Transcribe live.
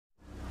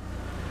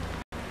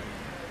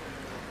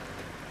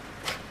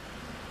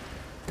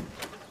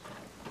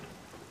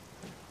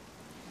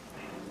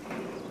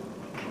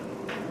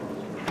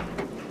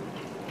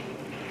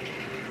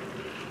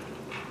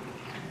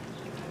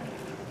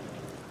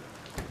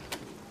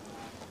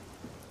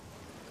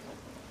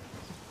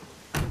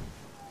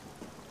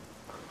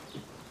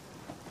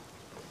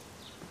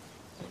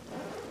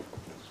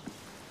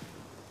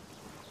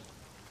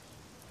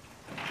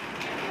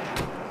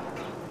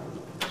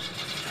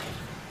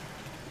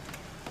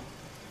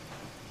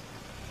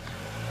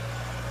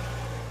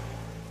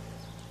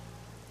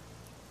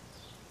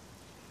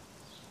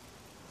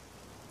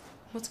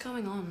What's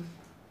going on?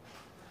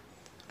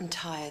 I'm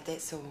tired,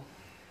 that's all.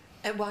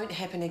 It won't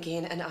happen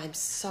again, and I'm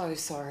so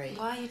sorry.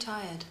 Why are you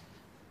tired?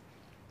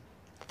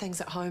 Things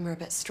at home are a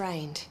bit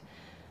strained.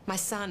 My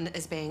son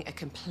is being a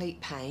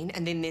complete pain,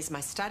 and then there's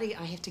my study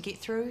I have to get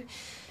through.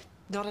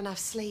 Not enough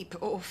sleep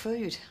or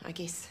food, I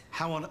guess.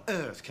 How on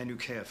earth can you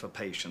care for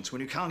patients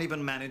when you can't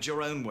even manage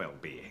your own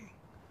well-being?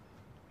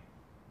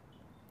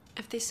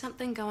 If there's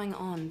something going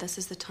on, this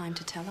is the time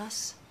to tell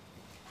us.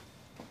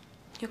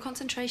 Your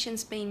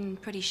concentration's been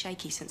pretty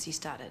shaky since you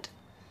started.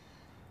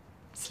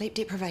 Sleep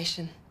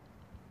deprivation.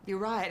 You're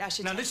right, I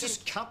should... Now, let's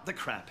just cut the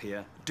crap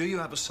here. Do you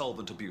have a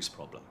solvent abuse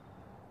problem?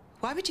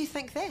 Why would you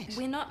think that?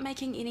 We're not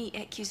making any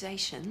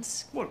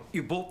accusations. Well,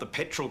 you bought the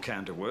petrol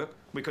can to work.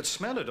 We could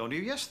smell it on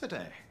you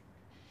yesterday.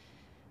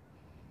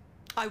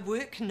 I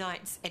work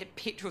nights at a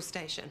petrol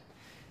station.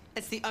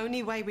 It's the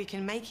only way we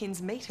can make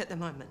ends meet at the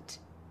moment.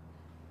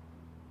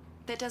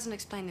 That doesn't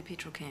explain the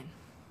petrol can.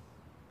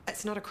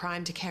 It's not a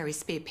crime to carry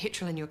spare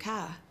petrol in your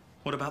car.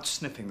 What about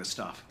sniffing the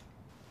stuff?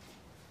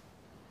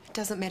 It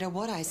doesn't matter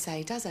what I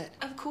say, does it?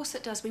 Of course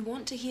it does. We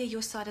want to hear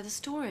your side of the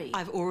story.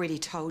 I've already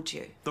told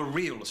you. The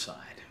real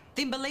side.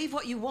 Then believe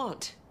what you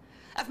want.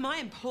 If my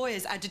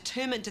employers are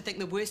determined to think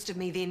the worst of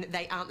me, then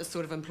they aren't the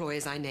sort of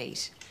employers I need.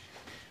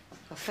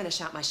 I'll finish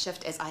out my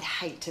shift, as I'd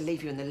hate to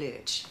leave you in the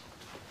lurch.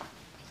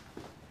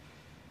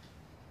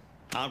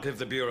 I'll give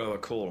the Bureau a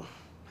call.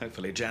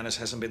 Hopefully Janice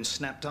hasn't been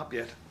snapped up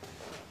yet.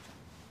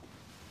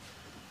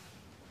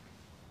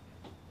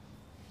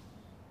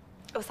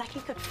 It was like he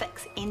could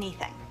fix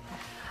anything.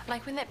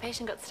 Like when that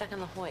patient got stuck on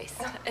the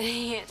hoist.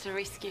 He had to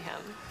rescue him.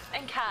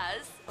 And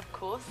cars, of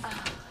course.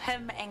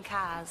 Him and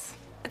cars.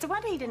 It's a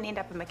wonder he didn't end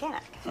up a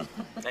mechanic.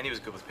 And he was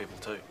good with people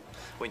too.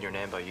 When you're an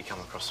ambo, you come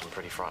across some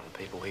pretty frightened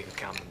people. He could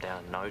calm them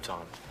down in no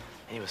time.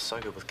 And he was so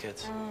good with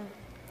kids.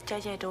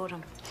 JJ adored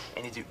him.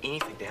 And he'd do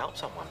anything to help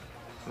someone.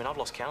 I mean, I've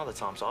lost count of the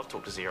times I've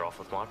talked his ear off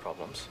with my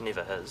problems.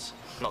 Never his.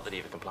 Not that he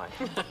ever complained.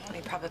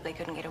 He probably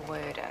couldn't get a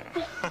word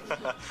in.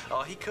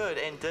 Oh, he could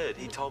and did.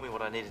 He told me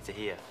what I needed to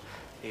hear,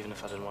 even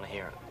if I didn't want to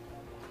hear it.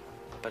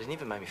 But he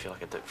never made me feel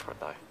like a dick for it,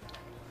 though.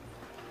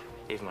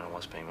 Even when I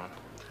was being one.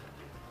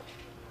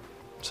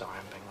 Sorry,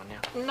 I'm being one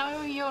now.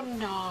 No, you're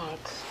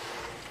not.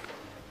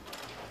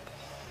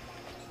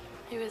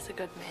 He was a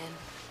good man.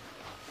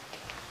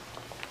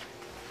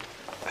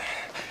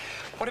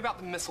 What about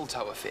the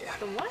mistletoe affair?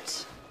 The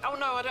what? Oh,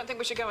 no, I don't think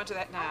we should go into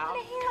that now.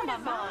 Come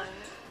on, Mum.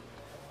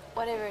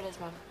 Whatever it is,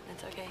 Mum.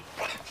 It's okay.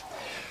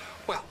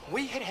 Well,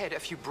 we had a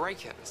few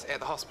break-ins at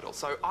the hospital,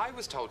 so I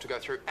was told to go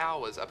through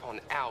hours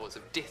upon hours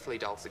of deathly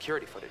dull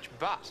security footage.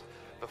 But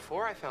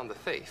before I found the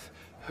thief,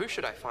 who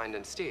should I find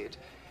instead?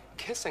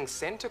 Kissing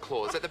Santa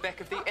Claus at the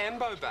back of the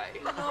Ambo Bay.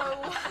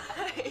 No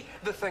way.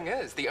 The thing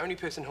is, the only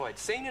person who I'd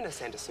seen in a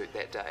Santa suit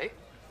that day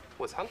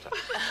was Hunter.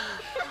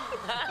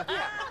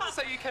 Yeah,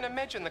 so you can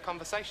imagine the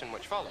conversation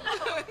which followed.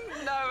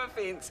 No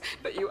offence,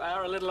 but you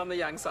are a little on the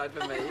young side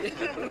for me.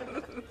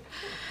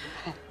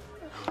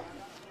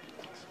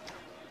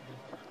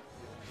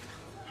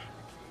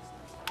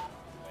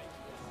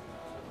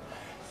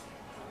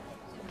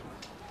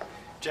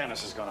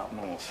 Janice has gone up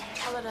north.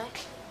 Holiday.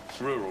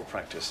 Rural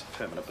practice,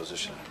 permanent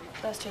position.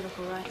 Those two look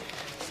all right.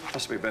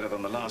 Must be better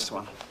than the last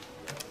one.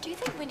 Do you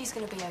think Wendy's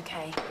going to be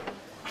okay?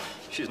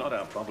 She's not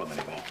our problem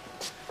anymore.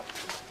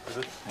 Is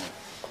it? Yeah.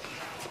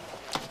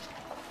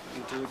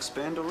 Looking to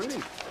expand already?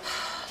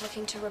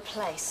 Looking to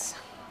replace.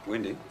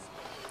 Wendy?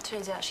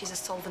 Turns out she's a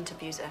solvent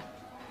abuser.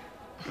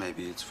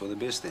 Maybe it's for the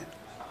best then.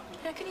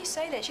 How can you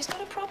say that? She's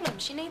got a problem.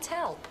 She needs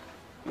help.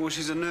 Well,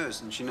 she's a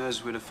nurse and she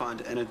knows where to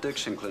find an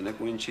addiction clinic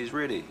when she's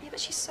ready. Yeah, but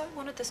she so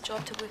wanted this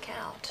job to work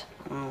out.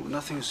 Well,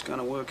 nothing's going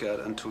to work out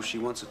until she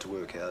wants it to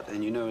work out.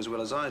 And you know as well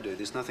as I do,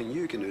 there's nothing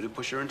you can do to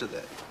push her into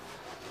that.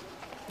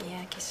 Yeah,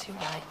 I guess you're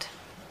right.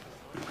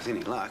 With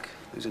any luck,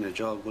 losing a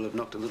job will have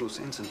knocked a little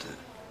sense into it.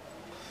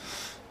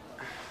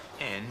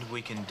 And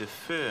we can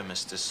defer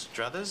Mr.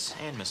 Struthers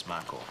and Miss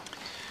Markle.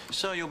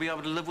 So you'll be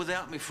able to live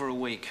without me for a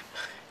week.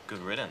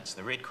 Good riddance.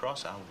 The Red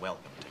Cross are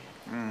welcome to you.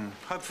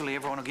 Hopefully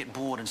everyone will get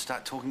bored and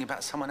start talking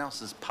about someone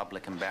else's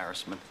public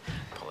embarrassment.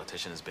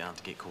 Politician is bound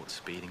to get caught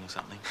speeding or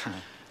something.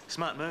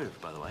 Smart move,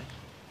 by the way.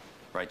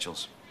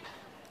 Rachel's.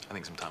 I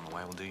think some time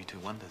away will do you two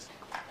wonders.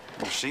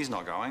 Well, she's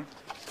not going.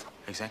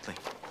 Exactly.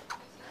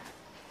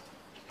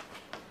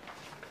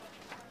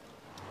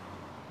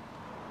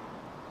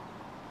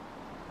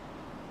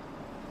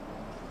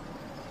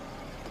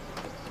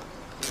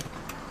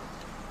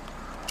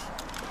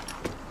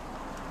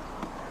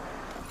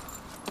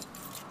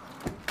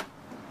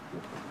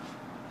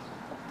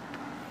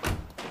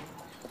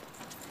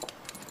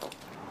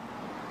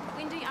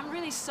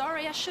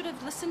 Sorry, I should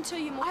have listened to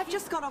you more. I've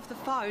just got off the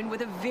phone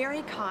with a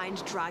very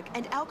kind drug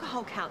and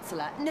alcohol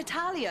counsellor,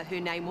 Natalia, her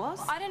name was.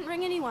 I didn't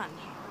ring anyone.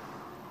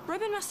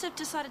 Ruben must have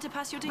decided to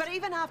pass your details. But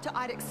even after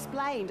I'd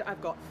explained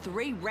I've got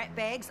 3 rat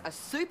bags, a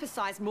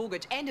supersized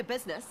mortgage and a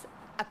business,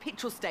 a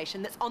petrol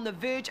station that's on the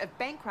verge of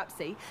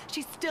bankruptcy,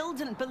 she still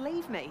didn't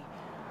believe me.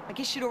 I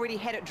guess she'd already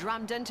had it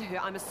drummed into her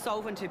I'm a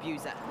solvent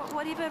abuser.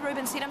 Whatever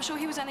Ruben said, I'm sure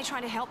he was only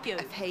trying to help you.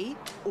 If he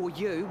or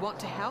you want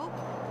to help,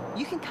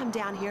 you can come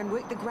down here and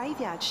work the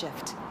graveyard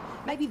shift.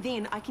 Maybe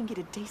then I can get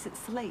a decent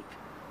sleep.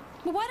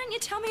 Well, why didn't you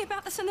tell me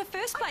about this in the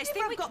first place?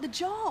 Then we got the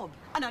job.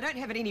 And I don't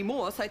have it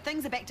anymore, so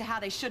things are back to how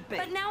they should be.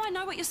 But now I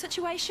know what your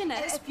situation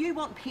is. If you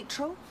want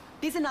petrol,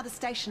 there's another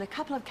station a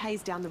couple of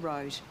k's down the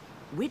road.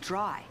 We're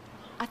dry.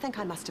 I think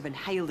I must have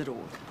inhaled it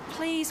all.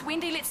 Please,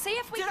 Wendy, let's see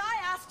if we... Did I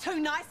ask too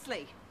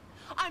nicely?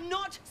 I'm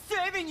not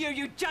serving you,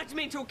 you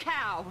judgmental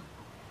cow.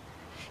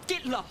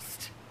 Get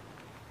lost.